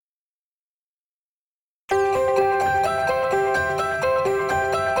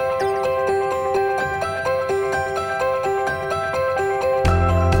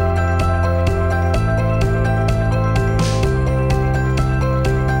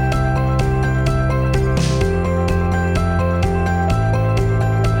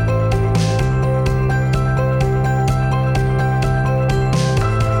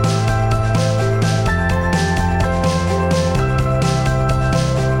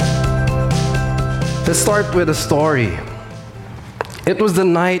Let's start with a story. It was the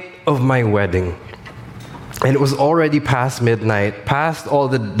night of my wedding. And it was already past midnight, past all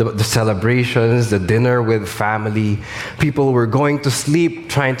the celebrations, the dinner with family. People were going to sleep,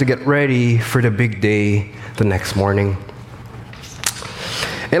 trying to get ready for the big day the next morning.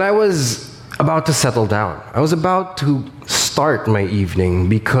 And I was about to settle down. I was about to start my evening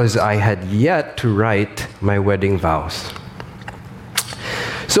because I had yet to write my wedding vows.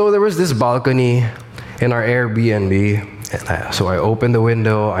 So there was this balcony in our Airbnb. So I opened the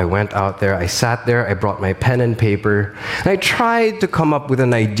window, I went out there, I sat there, I brought my pen and paper, and I tried to come up with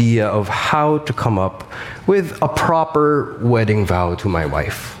an idea of how to come up with a proper wedding vow to my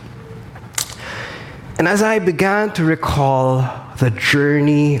wife. And as I began to recall the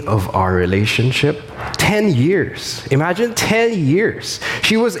journey of our relationship, 10 years. Imagine 10 years.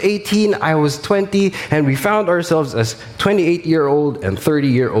 She was 18, I was 20, and we found ourselves as 28-year-old and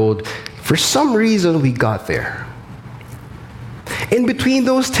 30-year-old. For some reason, we got there. In between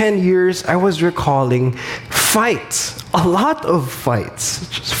those 10 years, I was recalling fights, a lot of fights.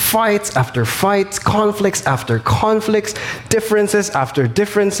 Just fights after fights, conflicts after conflicts, differences after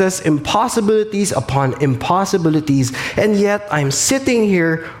differences, impossibilities upon impossibilities. And yet, I'm sitting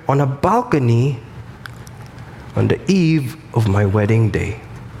here on a balcony on the eve of my wedding day.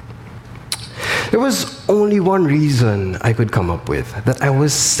 There was only one reason I could come up with, that I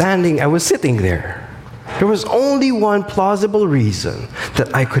was sitting there. There was only one plausible reason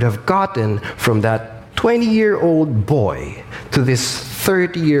that I could have gotten from that 20-year-old boy to this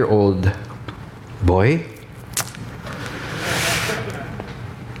 30-year-old boy.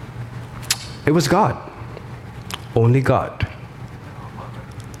 It was God. Only God.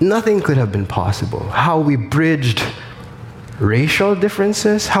 Nothing could have been possible. How we bridged racial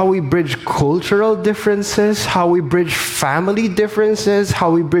differences, how we bridge cultural differences, how we bridge family differences, how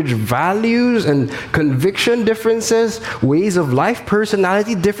we bridge values and conviction differences, ways of life,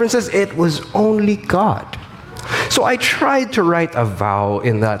 personality differences. It was only God. So I tried to write a vow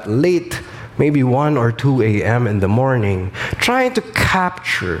in that late, maybe 1 or 2 a.m. in the morning, trying to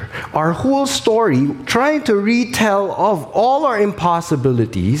capture our whole story, trying to retell of all our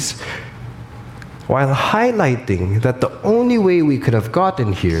impossibilities, while highlighting that the only way we could have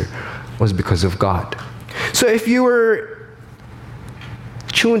gotten here was because of God. So if you were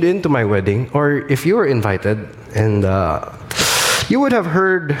tuned into my wedding, or if you were invited, and you would have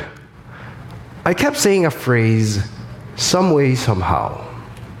heard, I kept saying a phrase, some way, somehow.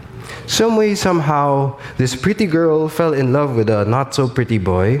 Some way, somehow, this pretty girl fell in love with a not-so-pretty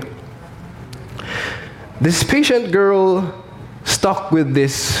boy. This patient girl stuck with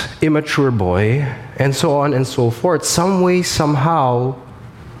this immature boy, and so on and so forth. Some way, somehow,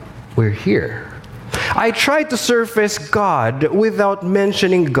 we're here. I tried to surface God without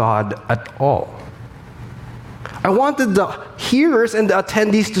mentioning God at all. I wanted the hearers and the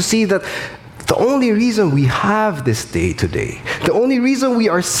attendees to see that the only reason we have this day today, the only reason we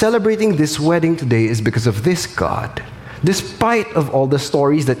are celebrating this wedding today is because of this God. Despite of all the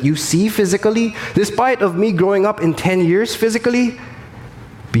stories that you see physically, despite of me growing up in 10 years physically,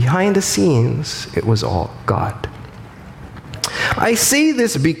 behind the scenes, it was all God. I say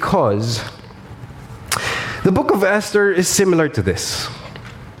this because the book of Esther is similar to this.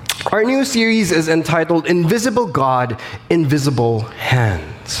 Our new series is entitled Invisible God, Invisible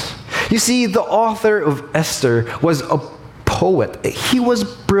Hands. You see, the author of Esther was a poet. He was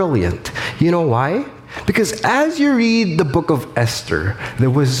brilliant. You know why? Because as you read the book of Esther, there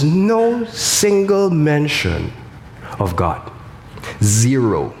was no single mention of God.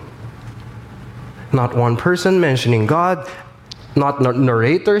 Zero. Not one person mentioning God, not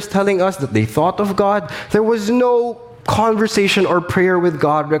narrators telling us that they thought of God. There was no conversation or prayer with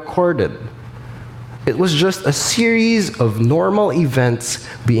God recorded. It was just a series of normal events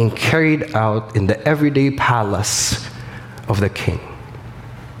being carried out in the everyday palace of the king.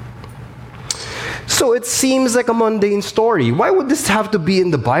 So it seems like a mundane story. Why would this have to be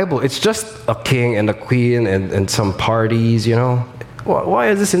in the Bible? It's just a king and a queen and some parties, you know. Why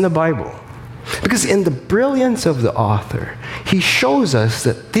is this in the Bible? Because in the brilliance of the author, he shows us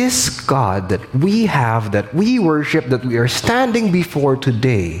that this God that we have, that we worship, that we are standing before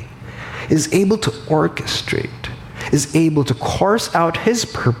today, is able to orchestrate, is able to course out his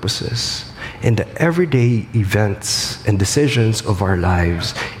purposes in the everyday events and decisions of our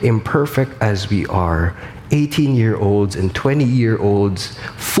lives, imperfect as we are, 18-year-olds and 20-year-olds,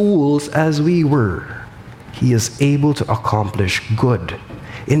 fools as we were. He is able to accomplish good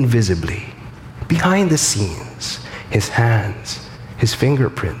invisibly, behind the scenes. His hands, his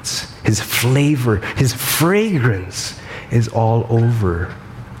fingerprints, his flavor, his fragrance is all over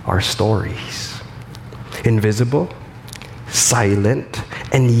our stories. invisible, silent,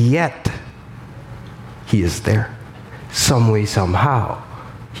 and yet He is there. Some way, somehow,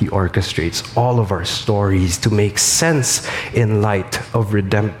 He orchestrates all of our stories to make sense in light of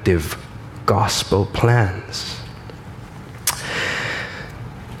redemptive gospel plans.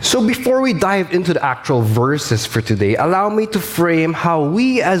 So before we dive into the actual verses for today, allow me to frame how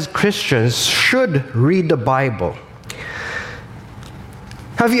we as Christians should read the Bible.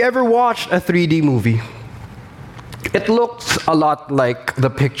 Have you ever watched a 3D movie? It looks a lot like the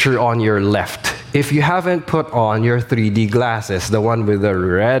picture on your left. If you haven't put on your 3D glasses, the one with the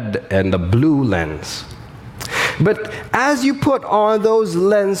red and the blue lens. But as you put on those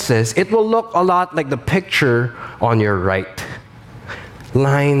lenses, it will look a lot like the picture on your right.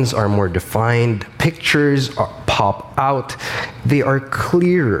 Lines are more defined, pop out, they are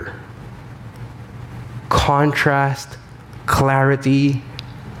clearer. Contrast, clarity,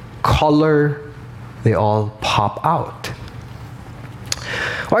 color, they all pop out.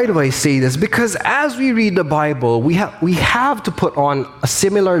 Why do I say this? Because as we read the Bible, we have to put on a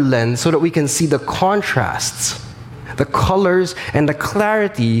similar lens so that we can see the contrasts, the colors, and the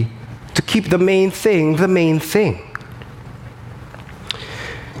clarity to keep the main thing the main thing.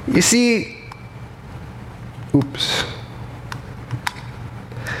 You see, the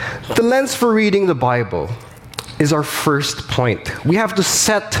lens for reading the Bible is our first point. We have to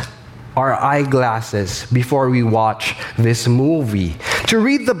set our eyeglasses before we watch this movie. To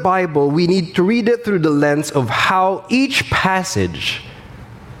read the Bible, we need to read it through the lens of how each passage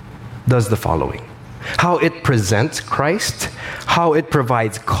does the following: how it presents Christ, how it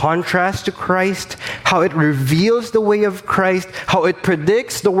provides contrast to Christ, how it reveals the way of Christ, how it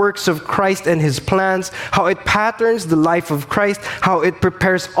predicts the works of Christ and His plans, how it patterns the life of Christ, how it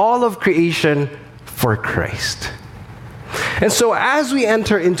prepares all of creation for Christ. And so as we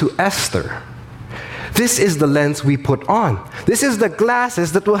enter into Esther, this is the lens we put on. This is the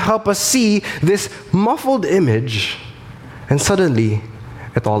glasses that will help us see this muffled image, and suddenly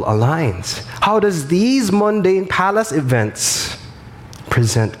it all aligns. How does these mundane palace events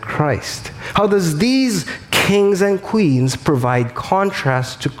present Christ? How does these kings and queens provide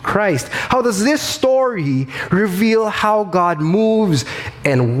contrast to Christ? How does this story reveal how God moves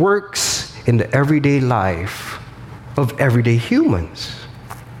and works in the everyday life of everyday humans?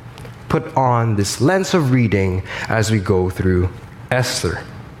 Put on this lens of reading as we go through Esther.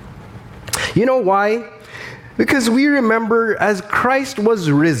 You know why? Because we remember as Christ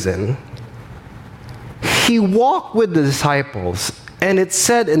was risen, He walked with the disciples, and it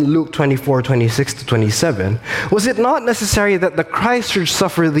said in Luke 24:26-27, was it not necessary that the Christ should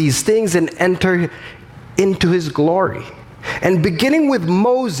suffer these things and enter into His glory? And beginning with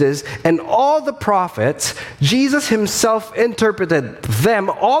Moses and all the prophets, Jesus Himself interpreted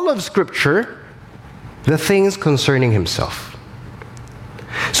them, all of Scripture, the things concerning Himself.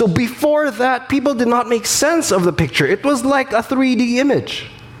 So before that, people did not make sense of the picture. It was like a 3D image.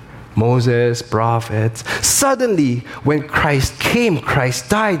 Moses, prophets. Suddenly, when Christ came, Christ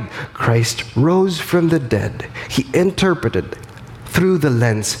died, Christ rose from the dead. He interpreted through the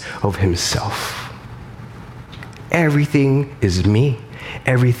lens of Himself. Everything is me.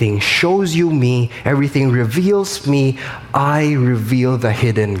 Everything shows you me. Everything reveals me. I reveal the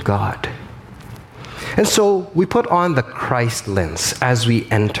hidden God. And so we put on the Christ lens as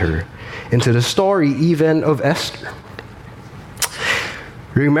we enter into the story even of Esther.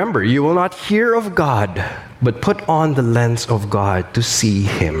 Remember, you will not hear of God, but put on the lens of God to see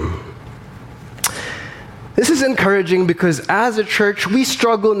Him. This is encouraging because as a church, we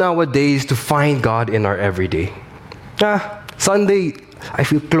struggle nowadays to find God in our everyday. Sunday, I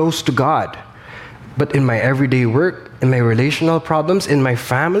feel close to God. But in my everyday work, in my relational problems, in my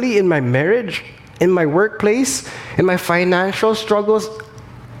family, in my marriage, in my workplace, in my financial struggles,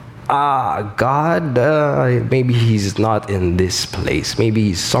 God, maybe He's not in this place. Maybe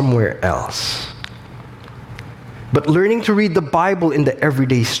He's somewhere else. But learning to read the Bible in the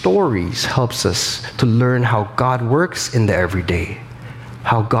everyday stories helps us to learn how God works in the everyday,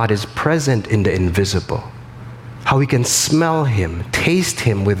 how God is present in the invisible, how we can smell Him, taste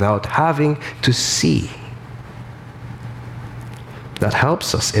Him without having to see. That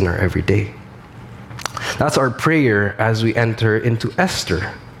helps us in our everyday. That's our prayer as we enter into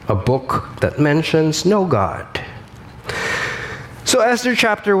Esther, a book that mentions no God. So Esther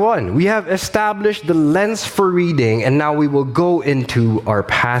chapter 1, we have established the lens for reading, and now we will go into our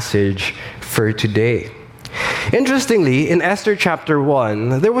passage for today. Interestingly, in Esther chapter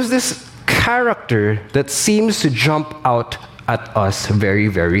 1, there was this character that seems to jump out at us very,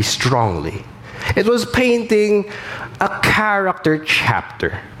 very strongly. It was painting a character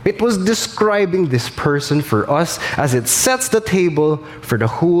chapter. It was describing this person for us as it sets the table for the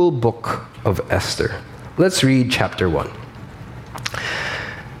whole book of Esther. Let's read chapter 1.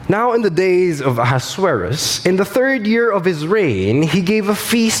 Now in the days of Ahasuerus, in the 3rd year of his reign, he gave a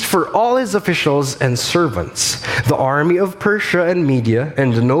feast for all his officials and servants. The army of Persia and Media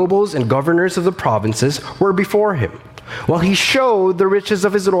and the nobles and governors of the provinces were before him, while he showed the riches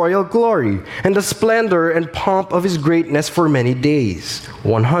of his royal glory and the splendor and pomp of his greatness for many days,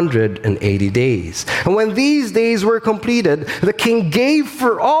 180 days. And when these days were completed, the king gave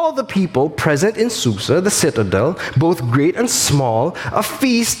for all the people present in Susa, the citadel, both great and small, a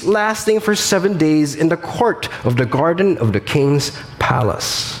feast lasting for 7 days in the court of the garden of the king's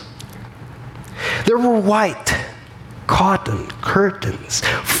palace. There were white cotton curtains,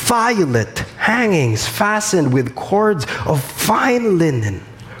 violet hangings fastened with cords of fine linen,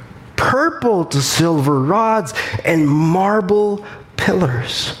 purple to silver rods, and marble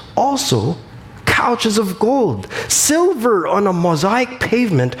pillars. Also, couches of gold, silver on a mosaic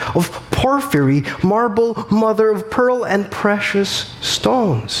pavement of porphyry, marble, mother of pearl, and precious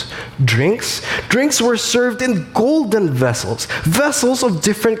stones. Drinks were served in golden vessels, vessels of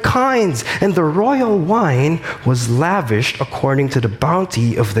different kinds, and the royal wine was lavished according to the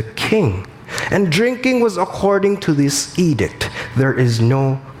bounty of the king. And drinking was according to this edict. There is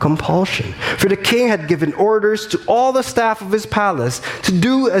no compulsion. For the king had given orders to all the staff of his palace to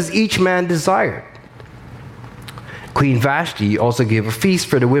do as each man desired. Queen Vashti also gave a feast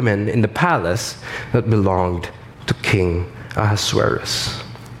for the women in the palace that belonged to King Ahasuerus.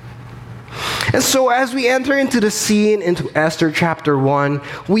 And so as we enter into the scene, into Esther chapter 1,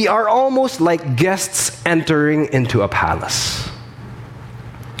 we are almost like guests entering into a palace.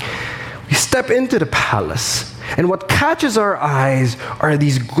 We step into the palace, and what catches our eyes are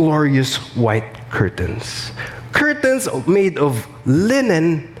these glorious white curtains. Curtains made of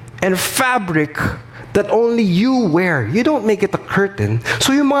linen and fabric that only you wear. You don't make it a curtain.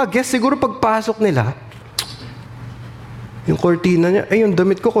 So yung mga guests, siguro pagpasok nila, yung kortina niya, yung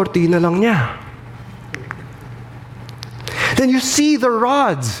damit ko, kortina lang niya. Then you see the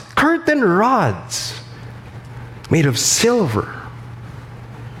rods, curtain rods, made of silver.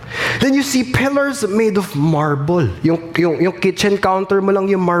 Then you see pillars made of marble. Yung kitchen counter mo lang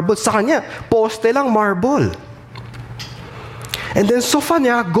yung marble. Sa kanya, poste lang marble. And then sofa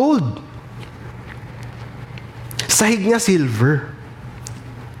niya, gold. Sahig niya, silver.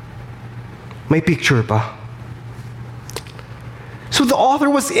 May picture pa. So the author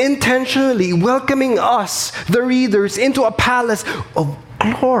was intentionally welcoming us, the readers, into a palace of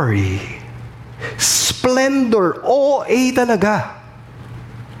glory, splendor, OA talaga.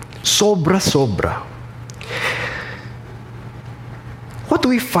 Sobra-sobra. What do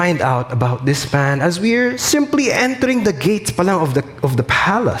we find out about this man as we're simply entering the gates pa lang of the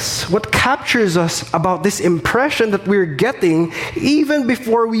palace? What captures us about this impression that we're getting even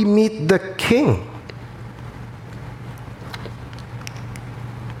before we meet the king?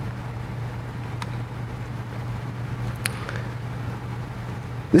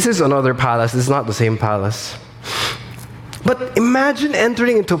 This is another palace. This is not the same palace. But imagine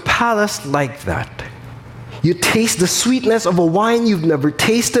entering into a palace like that. You taste the sweetness of a wine you've never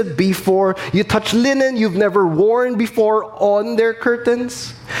tasted before. You touch linen you've never worn before on their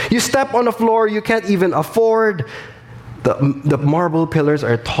curtains. You step on a floor you can't even afford. The marble pillars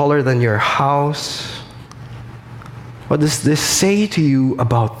are taller than your house. What does this say to you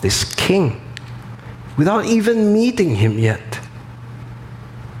about this king? Without even meeting him yet.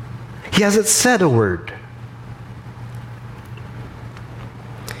 He hasn't said a word.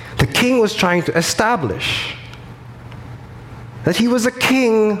 The king was trying to establish that he was a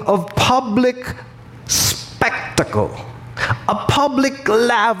king of public spectacle, a public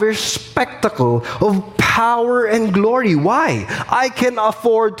lavish spectacle of power and glory. Why? I can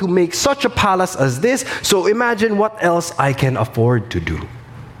afford to make such a palace as this, so imagine what else I can afford to do.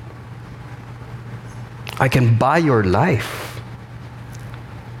 I can buy your life.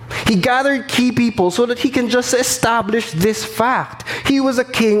 He gathered key people so that he can just establish this fact. He was a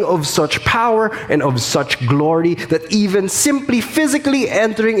king of such power and of such glory that even simply physically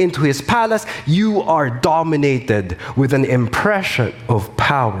entering into his palace, you are dominated with an impression of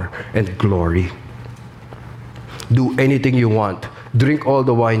power and glory. Do anything you want. Drink all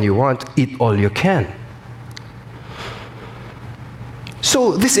the wine you want. Eat all you can.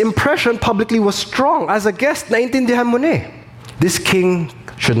 So this impression publicly was strong. As a guest, naintindihan mo na eh. This king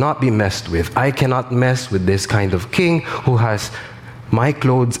should not be messed with. I cannot mess with this kind of king who has my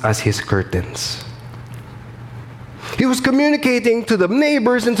clothes as his curtains. He was communicating to the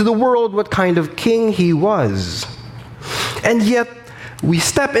neighbors and to the world what kind of king he was. And yet, we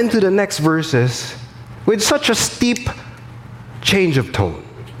step into the next verses with such a steep change of tone.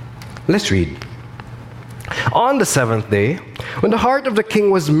 Let's read. On the seventh day, when the heart of the king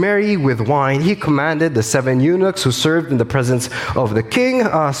was merry with wine, he commanded the 7 eunuchs who served in the presence of the king,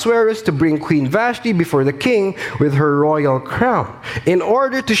 Ahasuerus, to bring Queen Vashti before the king with her royal crown, in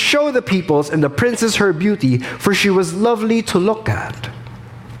order to show the peoples and the princes her beauty, for she was lovely to look at.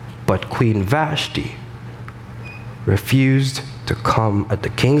 But Queen Vashti refused to come at the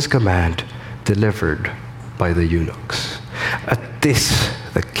king's command, delivered by the eunuchs. At this,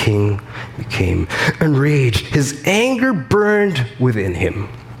 the king became enraged. His anger burned within him.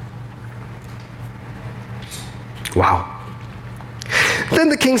 Wow. Then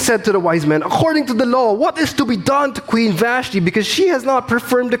the king said to the wise men, according to the law, what is to be done to Queen Vashti, because she has not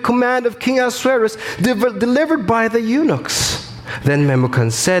performed the command of King Ahasuerus delivered by the eunuchs? Then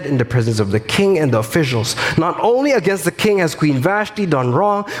Memucan said in the presence of the king and the officials, not only against the king has Queen Vashti done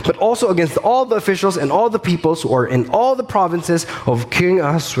wrong, but also against all the officials and all the peoples who are in all the provinces of King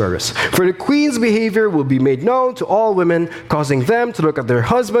Ahasuerus. For the queen's behavior will be made known to all women, causing them to look at their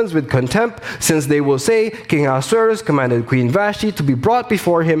husbands with contempt, since they will say, King Ahasuerus commanded Queen Vashti to be brought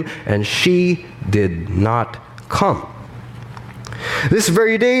before him, and she did not come. This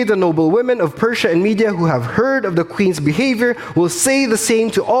very day, the noble women of Persia and Media who have heard of the queen's behavior will say the same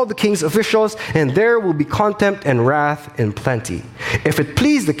to all the king's officials, and there will be contempt and wrath in plenty. If it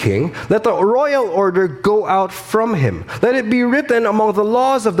please the king, let the royal order go out from him. Let it be written among the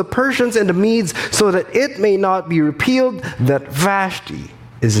laws of the Persians and the Medes, so that it may not be repealed, that Vashti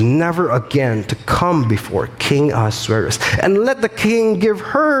is never again to come before King Ahasuerus. And let the king give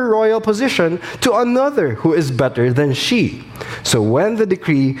her royal position to another who is better than she. So when the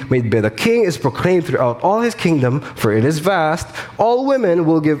decree made by the king is proclaimed throughout all his kingdom, for it is vast, all women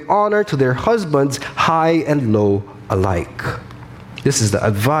will give honor to their husbands, high and low alike. This is the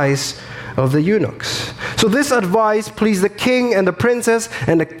advice of the eunuchs. So this advice pleased the king and the princess,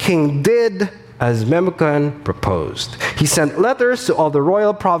 and the king did as Memucan proposed. He sent letters to all the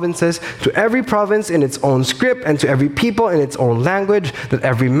royal provinces, to every province in its own script, and to every people in its own language, that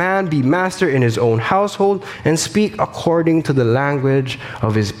every man be master in his own household, and speak according to the language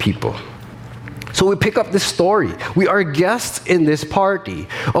of his people. So we pick up this story. We are guests in this party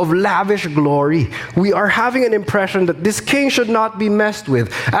of lavish glory. We are having an impression that this king should not be messed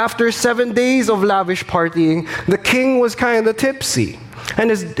with. After 7 days of lavish partying, the king was kind of tipsy. And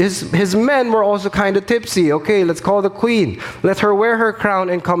his men were also kind of tipsy. Okay, let's call the queen. Let her wear her crown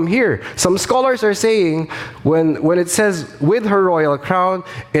and come here. Some scholars are saying when it says with her royal crown,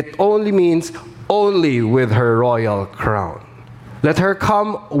 it only means only with her royal crown. Let her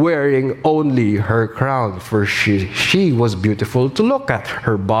come wearing only her crown, for she was beautiful to look at.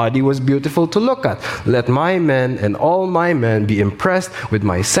 Her body was beautiful to look at. Let my men and all my men be impressed with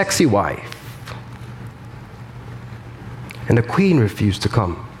my sexy wife. And the queen refused to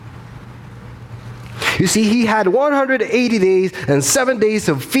come. You see, he had 180 days and 7 days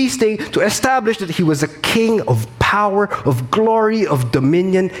of feasting to establish that he was a king of power, of glory, of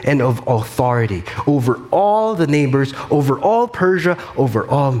dominion, and of authority over all the neighbors, over all Persia, over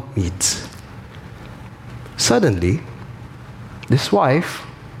all Medes. Suddenly, this wife,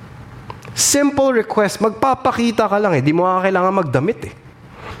 simple request, magpapakita ka lang di mo kailangan magdamit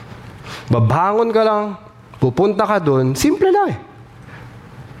Babangon ka lang, pupunta ka doon, simple lang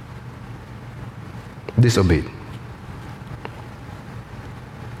Disobeyed.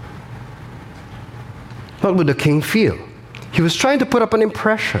 What would the king feel? He was trying to put up an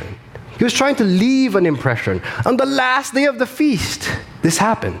impression. He was trying to leave an impression. On the last day of the feast, this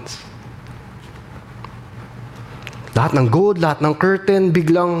happens. Lahat ng gold, lahat ng curtain,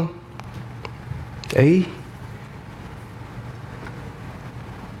 biglang, The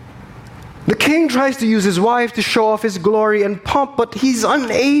king tries to use his wife to show off his glory and pomp, but he's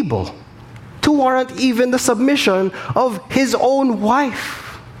unable to warrant even the submission of his own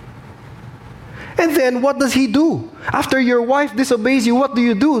wife. And then what does he do? After your wife disobeys you, what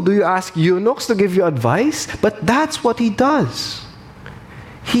do? Do you ask eunuchs to give you advice? But that's what he does.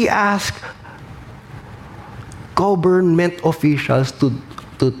 He asks government officials to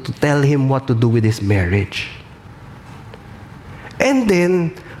tell him what to do with his marriage. And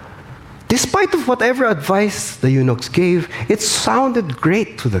then, despite of whatever advice the eunuchs gave, it sounded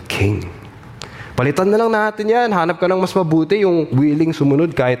great to the king. Palitan na lang natin yan. Hanap ka ng mas mabuti, yung willing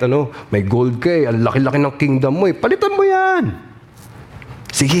sumunod kahit may gold ka ang laki-laki ng kingdom mo Palitan mo yan.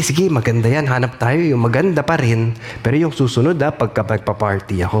 Sige, maganda yan. Hanap tayo yung maganda pa rin. Pero yung susunod pagka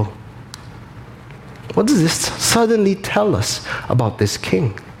magpa-party ako. What does this suddenly tell us about this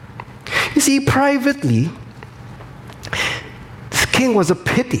king? You see, privately, king was a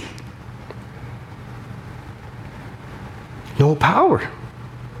pity. No power.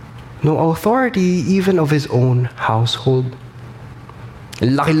 No authority even of his own household.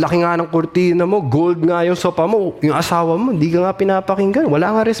 Laki-laki nga ng kurtina mo, gold nga yung sopa mo, yung asawa mo, hindi ka nga pinapakinggan.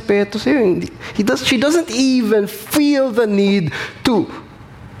 Wala nga respeto sa'yo. She doesn't even feel the need to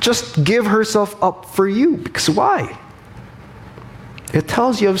just give herself up for you. Because why? It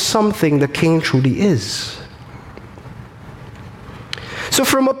tells you of something the king truly is. So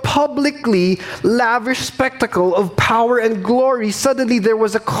from a publicly lavish spectacle of power and glory, suddenly there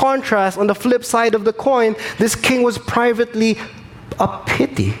was a contrast on the flip side of the coin. This king was privately a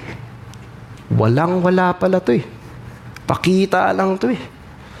pity. Walang-wala pala to eh. Pakita lang to eh.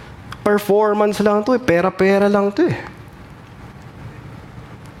 Performance lang to eh. Pera-pera lang to eh.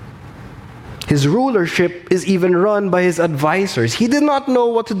 His rulership is even run by his advisors. He did not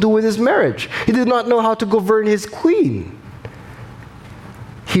know what to do with his marriage. He did not know how to govern his queen.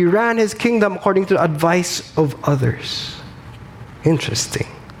 He ran his kingdom according to the advice of others. Interesting.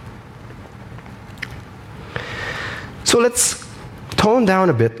 So let's tone down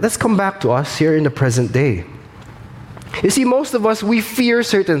a bit. Let's come back to us here in the present day. You see, most of us, we fear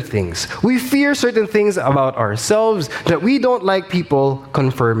certain things. We fear certain things about ourselves that we don't like people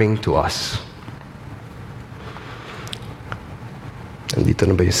confirming to us. Nandito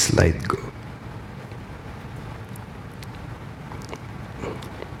na ba yung slide ko?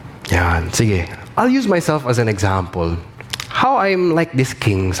 Yan, sige. I'll use myself as an example. How I'm like this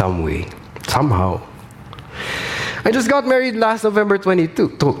king some way. Somehow. I just got married last November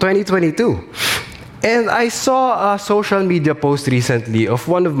 2022. And I saw a social media post recently of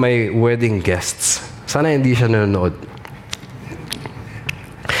one of my wedding guests. Sana hindi siya nanonood.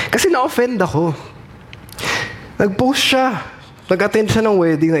 Kasi na-offend ako. Nag-post siya. Nag-attend siya ng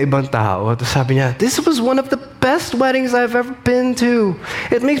wedding ng ibang tao. Tapos sabi niya, this was one of the best weddings I've ever been to.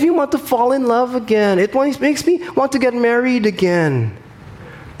 It makes me want to fall in love again. It makes me want to get married again.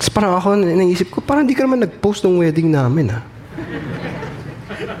 Tapos parang ako, naisip ko, parang di ka naman nag-post ng wedding namin, ha?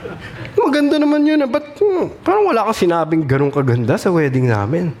 Maganda naman yun, but parang wala kang sinabing ganun kaganda sa wedding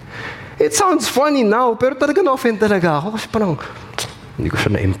namin. It sounds funny now, pero talaga na-offend talaga ako kasi parang hindi ko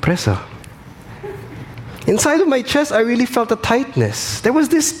siya na-impress, ha? Inside of my chest, I really felt a tightness. There was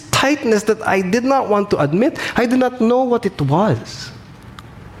this tightness that I did not want to admit. I did not know what it was.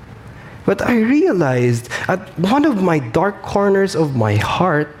 But I realized at one of my dark corners of my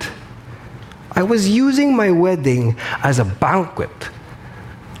heart, I was using my wedding as a banquet.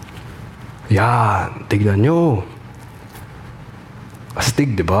 Yan, tignan nyo.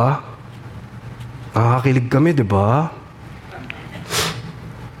 Astig, di ba? Nakakakilig kami, di ba?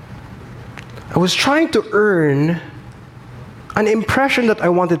 I was trying to earn an impression that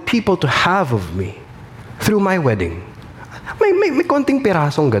I wanted people to have of me through my wedding. May konting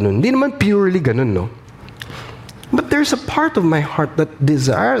pirasong ganun. Hindi naman purely ganun, no? But there's a part of my heart that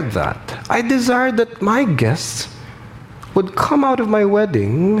desired that. I desired that my guests would come out of my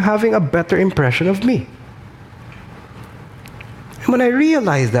wedding having a better impression of me. And when I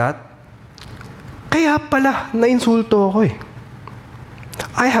realized that, kaya pala nainsulto ako eh.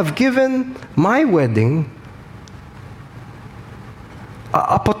 I have given my wedding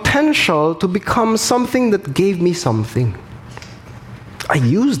a potential to become something that gave me something. I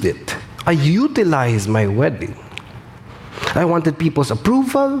used it. I utilized my wedding. I wanted people's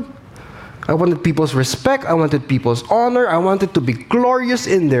approval. I wanted people's respect. I wanted people's honor. I wanted to be glorious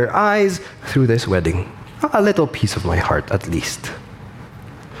in their eyes through this wedding. A little piece of my heart, at least.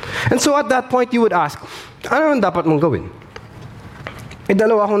 And so at that point, you would ask, ano ang dapat mong gawin?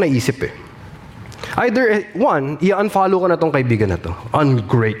 Dalawa akong naisip eh. Either, one, i-unfollow ko na tong kaibigan na to.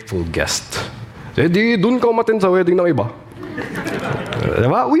 Ungrateful guest. Di, dun ka umatin sa wedding ng iba.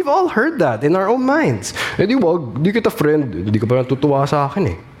 Diba? We've all heard that in our own minds. Di wag, di kita friend, di ka pa natutuwa sa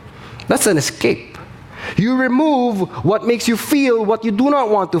akin eh. That's an escape. You remove what makes you feel what you do not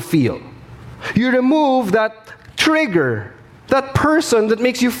want to feel. You remove that trigger, that person that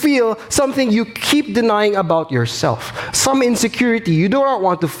makes you feel something you keep denying about yourself. Some insecurity you do not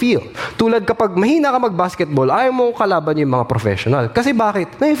want to feel. Tulad kapag mahina ka mag-basketball, ayaw mo kalaban yung mga professional. Kasi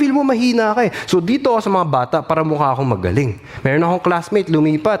bakit? Feel mo mahina ka eh. So dito ako sa mga bata para mukha akong magaling. Meron akong classmate,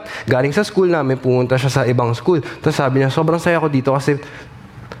 lumipat. Galing sa school namin, pumunta siya sa ibang school. Tapos sabi niya, sobrang saya ko dito kasi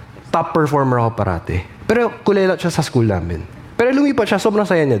top performer ako parati. Pero kulelat siya sa school namin. Pero lumipat siya, sobrang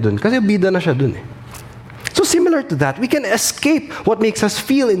saya niya dun. Kasi bida na siya dun eh. So similar to that, we can escape what makes us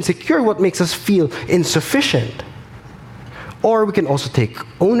feel insecure, what makes us feel insufficient. Or we can also take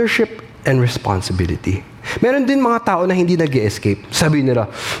ownership and responsibility. Meron din mga tao na hindi nag-escape. Sabi nila,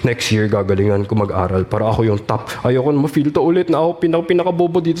 next year gagalingan ko mag-aral para ako yung top. Ayoko na ma-feel to ulit na ako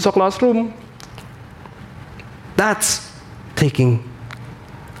pinakabobo dito sa classroom. That's taking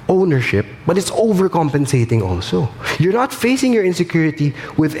ownership, but it's overcompensating also. You're not facing your insecurity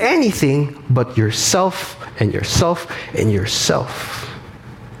with anything but yourself and yourself and yourself.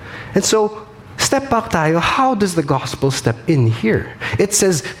 And so, step back tayo, how does the gospel step in here? It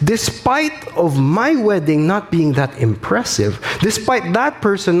says, despite of my wedding not being that impressive, despite that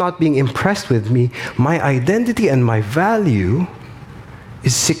person not being impressed with me, my identity and my value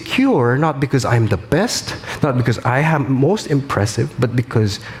is secure not because I'm the best, not because I am most impressive, but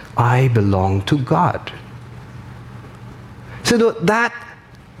because I belong to God. So that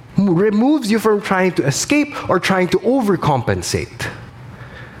removes you from trying to escape or trying to overcompensate.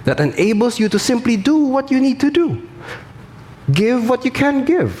 That enables you to simply do what you need to do. Give what you can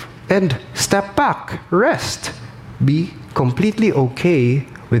give. And step back, rest. Be completely okay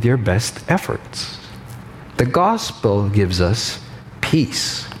with your best efforts. The gospel gives us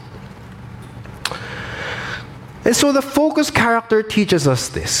peace. And so the focus character teaches us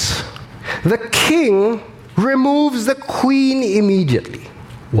this. The king removes the queen immediately.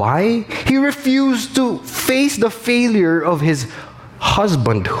 Why? He refused to face the failure of his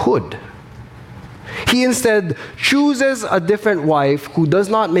husbandhood. He instead chooses a different wife who does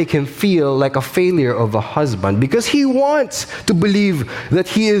not make him feel like a failure of a husband because he wants to believe that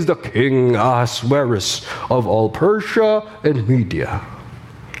he is the king Ahasuerus of all Persia and Media.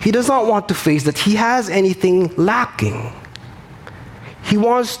 He does not want to face that he has anything lacking. He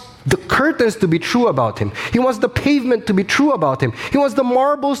wants the curtains to be true about him. He wants the pavement to be true about him. He wants the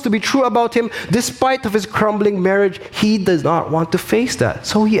marbles to be true about him. Despite of his crumbling marriage, he does not want to face that.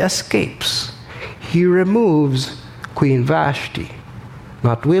 So he escapes. He removes Queen Vashti,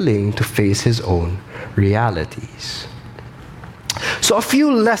 not willing to face his own realities. So a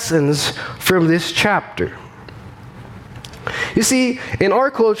few lessons from this chapter. You see, in our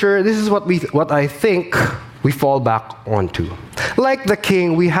culture, this is what I think we fall back onto. Like the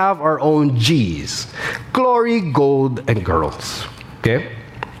king, we have our own G's: glory, gold, and girls. Okay?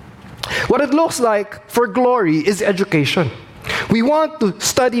 What it looks like for glory is education. We want to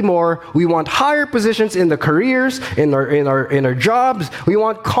study more. We want higher positions in the careers, in our jobs. We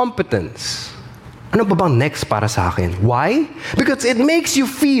want competence. Ano ba bang next para sa akin? Why? Because it makes you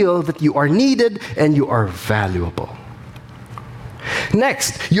feel that you are needed and you are valuable.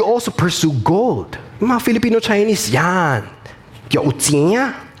 Next, you also pursue gold. Yung mga Filipino-Chinese, yan.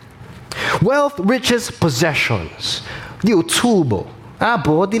 Yautzinya. Wealth, riches, possessions. Di utsubo.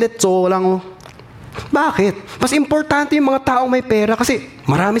 Abo, diletso lang. Bakit? Mas importante yung mga taong may pera kasi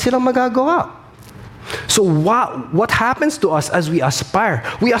marami silang magagawa. So what happens to us as we aspire?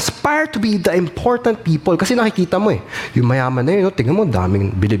 We aspire to be the important people kasi nakikita mo yung mayaman na yun, tingnan mo,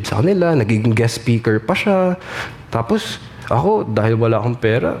 daming bilib sa kanila, nagiging guest speaker pa siya. Tapos, ako, dahil wala akong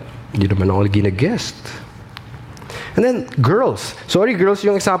pera, hindi naman ako gina-guest. And then, girls. Sorry, girls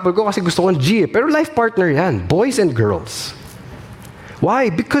yung example ko kasi gusto kong G. Pero life partner yan. Boys and girls.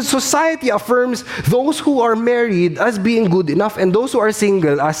 Why? Because society affirms those who are married as being good enough and those who are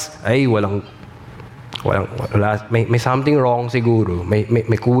single as, ay, wala, may something wrong siguro. May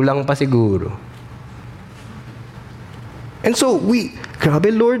kulang pa siguro. And so, grabe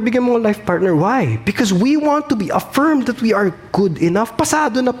Lord, bigyan mo ng life partner. Why? Because we want to be affirmed that we are good enough.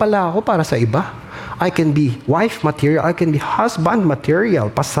 Pasado na pala ako para sa iba. I can be wife material. I can be husband material.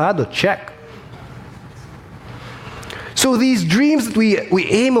 Pasado, check. So these dreams that we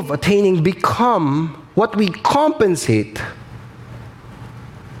aim of attaining become what we compensate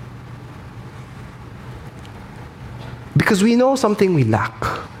because we know something we lack.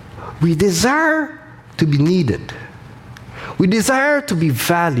 We desire to be needed. We desire to be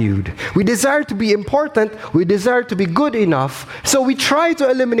valued. We desire to be important. We desire to be good enough. So we try to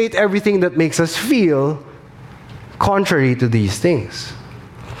eliminate everything that makes us feel contrary to these things.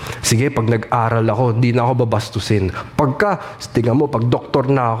 Sige, pag nag-aral ako, di na ako babastusin. Tingnan mo, pag doktor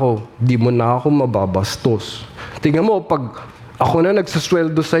na ako, di mo na ako mababastos. Tingnan mo, pag ako na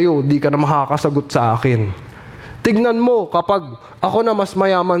nagsasweldo sa'yo, di ka na makakasagot sa akin. Tingnan mo, kapag ako na mas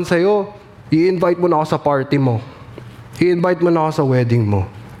mayaman sa'yo, i-invite mo na ako sa party mo. I-invite mo na ako sa wedding mo.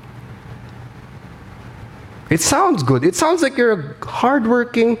 It sounds good. It sounds like you're a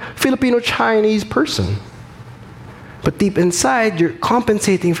hardworking Filipino-Chinese person. But deep inside, you're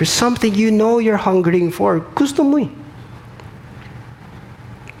compensating for something you know you're hungering for. Gusto mo eh.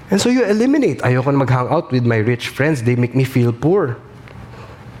 And so you eliminate. Ayoko na mag-hang out with my rich friends. They make me feel poor.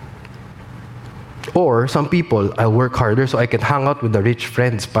 Or some people, I work harder so I can hang out with the rich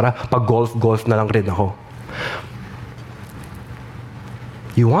friends para pag golf na lang rin ako.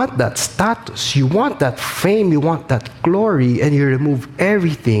 You want that status, you want that fame, you want that glory, and you remove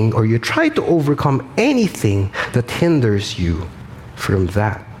everything, or you try to overcome anything that hinders you from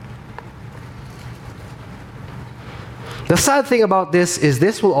that. The sad thing about this is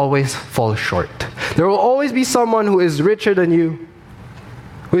this will always fall short. There will always be someone who is richer than you,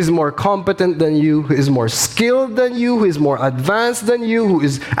 who is more competent than you, who is more skilled than you, who is more advanced than you, who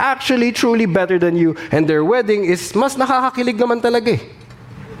is actually truly better than you, and their wedding is mas nakakakilig naman talaga eh.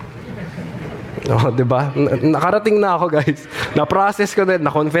 Oh, diba? Nakarating na ako, guys. Na-process ko din,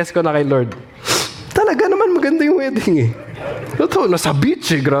 na-confess ko na kay Lord. Talaga naman maganda yung wedding eh. Totoo, nasa beach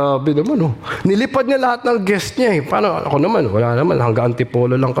eh. Grabe naman oh. Nilipad niya lahat ng guest niya eh. Paano? Ako naman, wala naman. Hanggang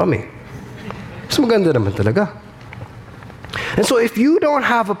Antipolo lang kami. Mas maganda naman talaga. And so if you don't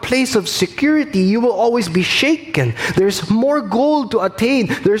have a place of security, you will always be shaken. There's more gold to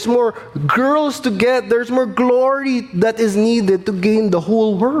attain. There's more girls to get. There's more glory that is needed to gain the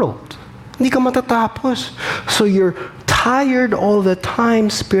whole world. Hindi ka matatapos. So you're tired all the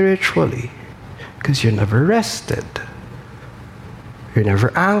time spiritually because you're never rested. You're never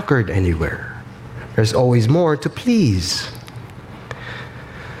anchored anywhere. There's always more to please.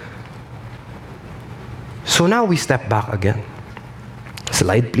 So now we step back again.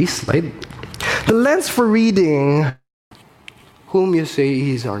 Slide, please, slide. The lens for reading whom you say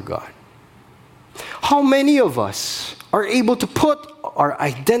is our God. How many of us are able to put our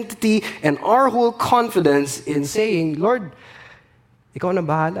identity and our whole confidence in saying, Lord, ikaw na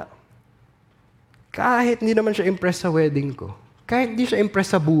bahala. Kahit hindi naman siya impress sa wedding ko, kahit hindi siya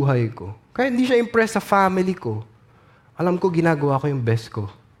impress sa buhay ko, kahit hindi siya impress sa family ko, alam ko ginagawa ko yung best ko.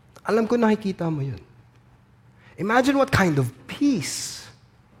 Alam ko nakikita mo yun. Imagine what kind of peace,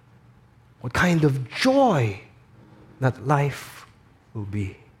 what kind of joy that life will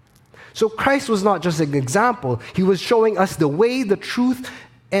be. So Christ was not just an example. He was showing us the way, the truth,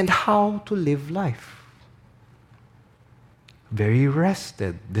 and how to live life. Very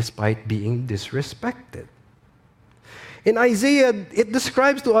rested despite being disrespected. In Isaiah, it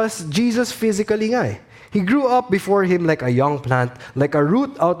describes to us Jesus physically nga eh. He grew up before him like a young plant, like a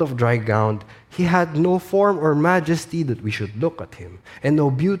root out of dry ground. He had no form or majesty that we should look at him, and no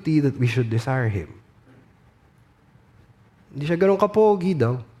beauty that we should desire him. Hindi siya ganun kapogi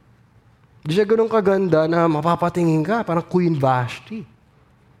daw. Hindi siya ganun kaganda na mapapatingin ka, parang Queen Vashti.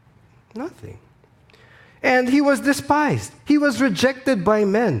 Nothing. And he was despised. He was rejected by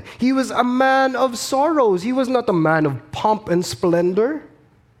men. He was a man of sorrows. He was not a man of pomp and splendor.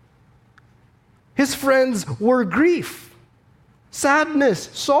 His friends were grief, sadness,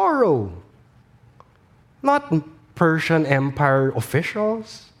 sorrow. Not Persian Empire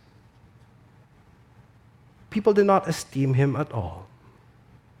officials. People did not esteem him at all.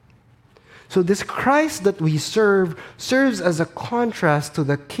 So this Christ that we serve serves as a contrast to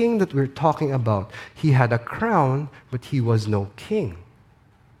the king that we're talking about. He had a crown, but he was no king.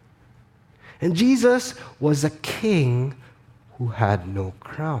 And Jesus was a king who had no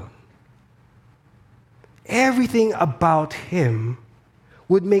crown. Everything about him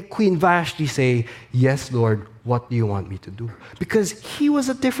would make Queen Vashti say, "Yes, Lord, what do you want me to do?" Because he was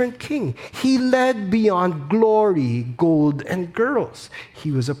a different king. He led beyond glory, gold, and girls.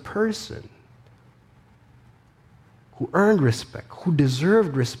 He was a person who earned respect, who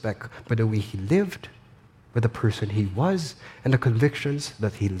deserved respect by the way he lived, by the person he was, and the convictions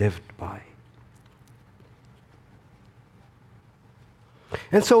that he lived by.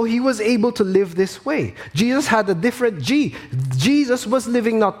 And so he was able to live this way. Jesus had a different G. Jesus was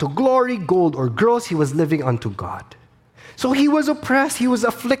living not to glory, gold, or girls. He was living unto God. So he was oppressed, he was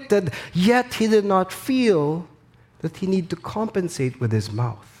afflicted, yet he did not feel that he needed to compensate with his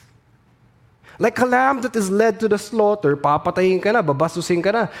mouth. Like a lamb that is led to the slaughter, papatayin ka na, babasusin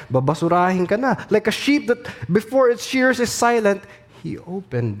ka na, babasurahin ka na. Like a sheep that before its shears is silent, he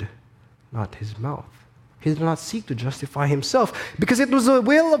opened not his mouth. He did not seek to justify himself because it was the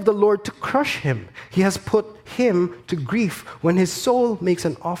will of the Lord to crush him. He has put him to grief when his soul makes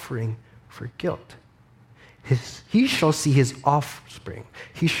an offering for guilt. He shall see his offspring.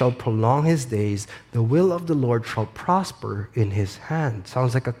 He shall prolong his days. The will of the Lord shall prosper in his hand.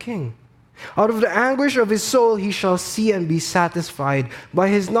 Sounds like a king. Out of the anguish of his soul he shall see and be satisfied. By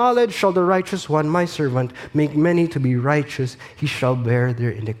his knowledge shall the righteous one, my servant, make many to be righteous. He shall bear their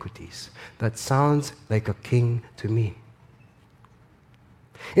iniquities. That sounds like a king to me.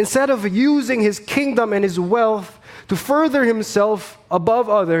 Instead of using his kingdom and his wealth to further himself above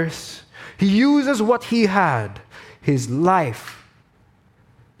others, he uses what he had, his life,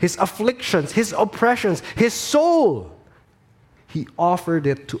 his afflictions, his oppressions, his soul. He offered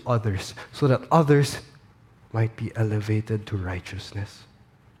it to others so that others might be elevated to righteousness.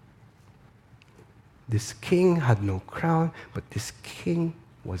 This king had no crown, but this king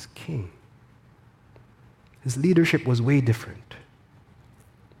was king. His leadership was way different.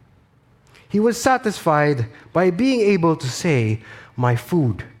 He was satisfied by being able to say, my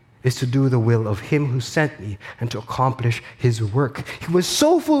food is to do the will of him who sent me and to accomplish his work. He was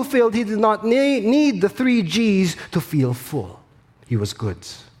so fulfilled, he did not need the 3 G's to feel full. He was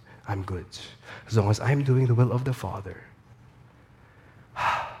goods. I'm goods. As long as I'm doing the will of the Father.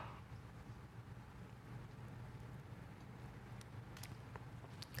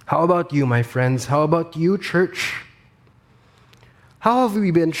 How about you, my friends? How about you, church? How have we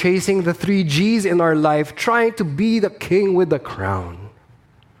been chasing the 3 G's in our life, trying to be the king with the crown?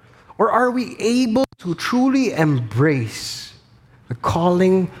 Or are we able to truly embrace the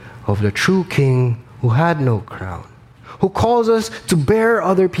calling of the true king who had no crown, who calls us to bear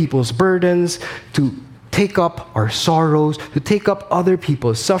other people's burdens, to take up our sorrows, to take up other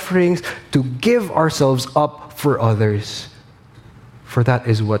people's sufferings, to give ourselves up for others? For that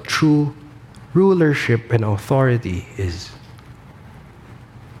is what true rulership and authority is.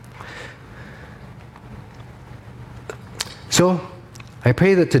 So, I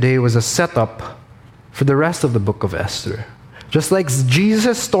pray that today was a setup for the rest of the book of Esther. Just like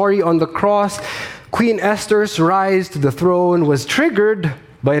Jesus' story on the cross, Queen Esther's rise to the throne was triggered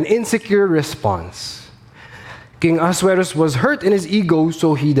by an insecure response. King Ahasuerus was hurt in his ego,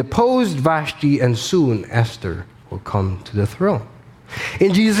 so he deposed Vashti, and soon Esther will come to the throne.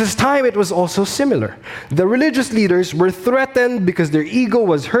 In Jesus' time, it was also similar. The religious leaders were threatened because their ego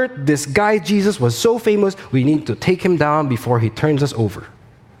was hurt. This guy, Jesus, was so famous, we need to take him down before he turns us over.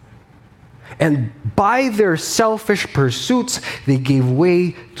 And by their selfish pursuits, they gave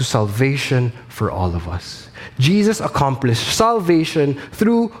way to salvation for all of us. Jesus accomplished salvation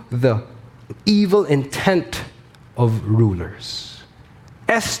through the evil intent of rulers.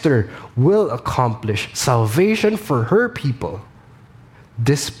 Esther will accomplish salvation for her people,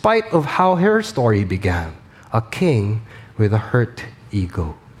 despite of how her story began, a king with a hurt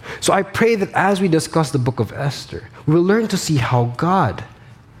ego. So I pray that as we discuss the book of Esther, we'll learn to see how God,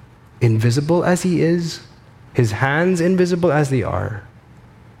 invisible as he is, his hands invisible as they are,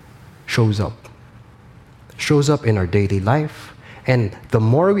 shows up in our daily life. And the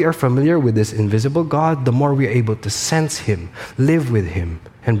more we are familiar with this invisible God, the more we are able to sense him, live with him,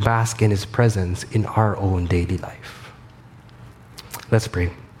 and bask in his presence in our own daily life. Let's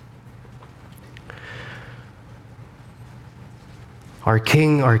pray. Our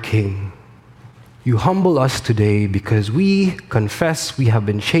King, you humble us today because we confess we have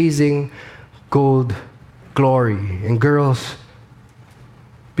been chasing gold, glory, and girls.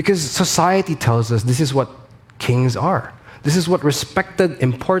 Because society tells us this is what kings are. This is what respected,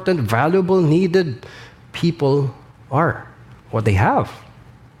 important, valuable, needed people are, what they have.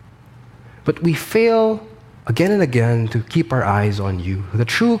 But we fail again and again to keep our eyes on you, the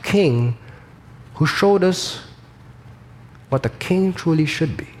true king who showed us what a king truly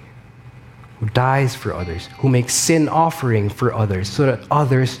should be, who dies for others, who makes sin offering for others so that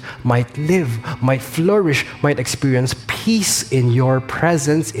others might live, might flourish, might experience peace in your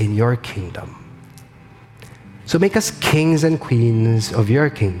presence, in your kingdom. So make us kings and queens of your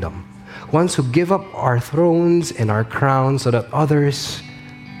kingdom, ones who give up our thrones and our crowns so that others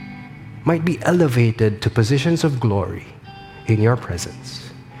might be elevated to positions of glory in your presence.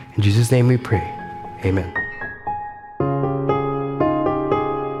 In Jesus' name we pray. Amen.